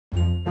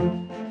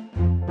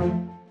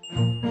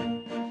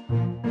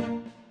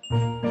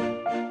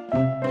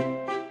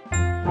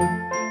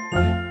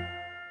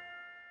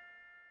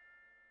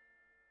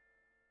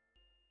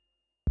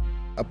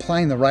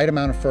Applying the right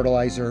amount of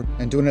fertilizer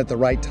and doing it at the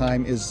right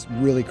time is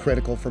really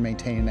critical for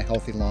maintaining a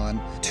healthy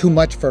lawn. Too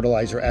much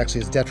fertilizer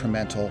actually is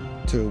detrimental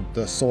to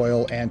the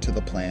soil and to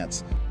the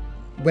plants.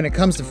 When it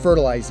comes to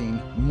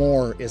fertilizing,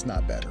 more is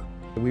not better.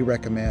 We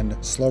recommend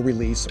slow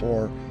release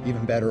or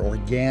even better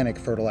organic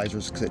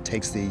fertilizers because it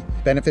takes the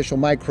beneficial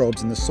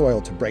microbes in the soil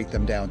to break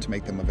them down to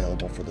make them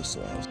available for the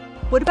soils.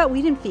 What about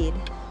weed and feed?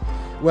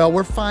 Well,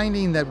 we're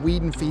finding that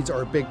weed and feeds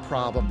are a big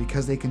problem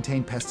because they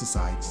contain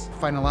pesticides. We're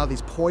finding a lot of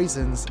these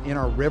poisons in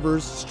our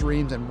rivers,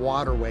 streams, and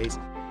waterways.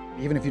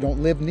 Even if you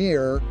don't live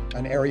near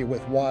an area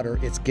with water,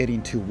 it's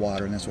getting to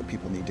water, and that's what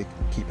people need to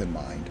keep in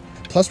mind.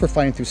 Plus, we're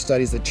finding through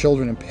studies that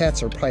children and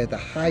pets are probably at the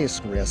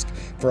highest risk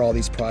for all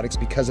these products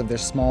because of their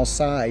small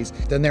size.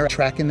 Then they're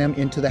tracking them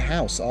into the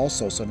house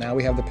also. So now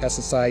we have the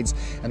pesticides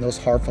and those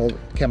harmful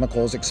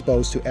chemicals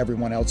exposed to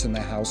everyone else in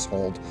the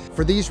household.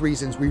 For these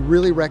reasons, we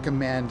really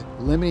recommend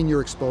limiting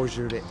your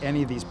exposure to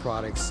any of these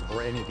products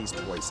or any of these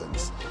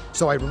poisons.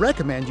 So I'd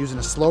recommend using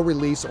a slow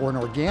release or an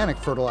organic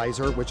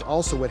fertilizer, which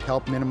also would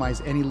help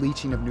minimize any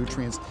leaching of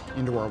nutrients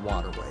into our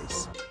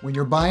waterways. When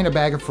you're buying a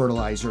bag of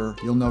fertilizer,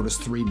 you'll notice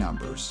 3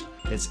 numbers.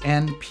 It's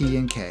N, P,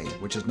 and K,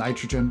 which is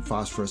nitrogen,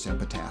 phosphorus, and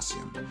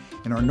potassium.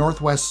 In our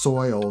northwest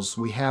soils,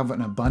 we have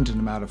an abundant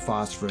amount of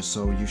phosphorus,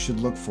 so you should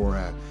look for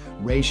a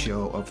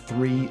ratio of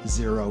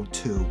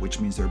 3:0:2,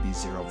 which means there'd be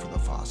 0 for the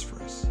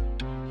phosphorus.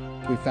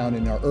 We found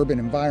in our urban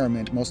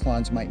environment, most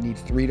lawns might need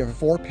 3 to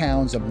 4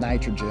 pounds of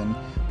nitrogen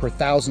per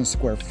 1,000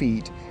 square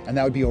feet, and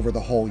that would be over the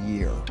whole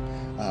year.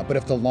 But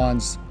if the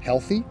lawn's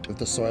healthy, if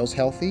the soil's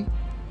healthy,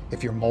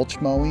 if you're mulch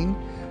mowing,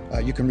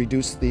 you can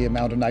reduce the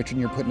amount of nitrogen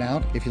you're putting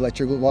out. If you let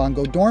your lawn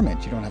go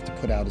dormant, you don't have to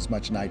put out as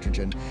much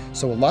nitrogen.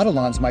 So a lot of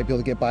lawns might be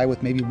able to get by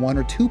with maybe 1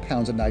 or 2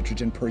 pounds of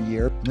nitrogen per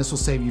year. And this will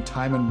save you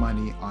time and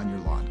money on your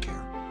lawn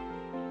care.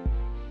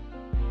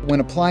 When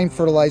applying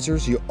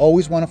fertilizers, you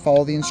always want to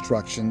follow the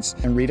instructions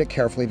and read it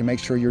carefully to make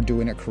sure you're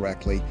doing it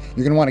correctly.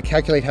 You're going to want to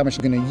calculate how much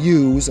you're going to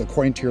use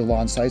according to your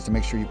lawn size to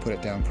make sure you put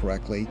it down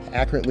correctly.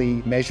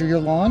 Accurately measure your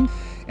lawn,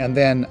 and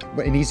then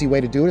an easy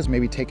way to do it is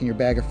maybe taking your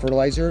bag of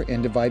fertilizer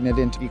and dividing it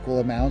into equal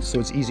amounts so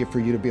it's easier for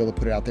you to be able to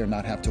put it out there and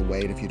not have to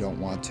wait if you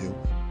don't want to.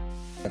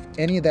 If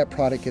any of that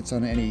product gets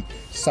on any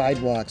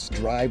sidewalks,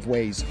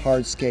 driveways,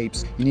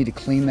 hardscapes, you need to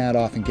clean that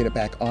off and get it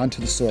back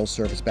onto the soil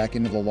surface, back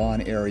into the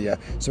lawn area,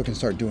 so it can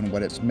start doing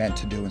what it's meant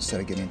to do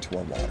instead of getting into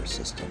our water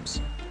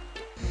systems.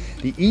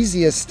 The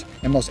easiest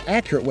and most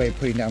accurate way of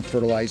putting down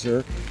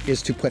fertilizer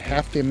is to put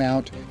half the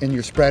amount in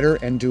your spreader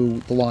and do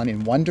the lawn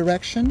in one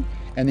direction,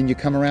 and then you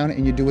come around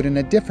and you do it in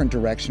a different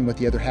direction with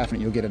the other half,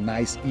 and you'll get a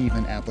nice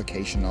even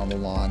application on the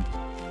lawn.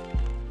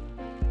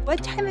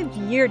 What time of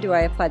year do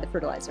I apply the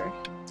fertilizer?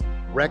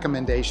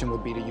 Recommendation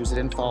would be to use it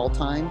in fall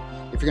time.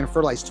 If you're going to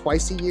fertilize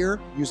twice a year,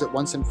 use it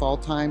once in fall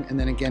time, and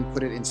then again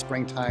put it in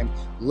springtime,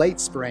 late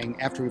spring,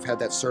 after we've had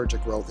that surge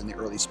of growth in the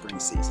early spring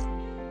season.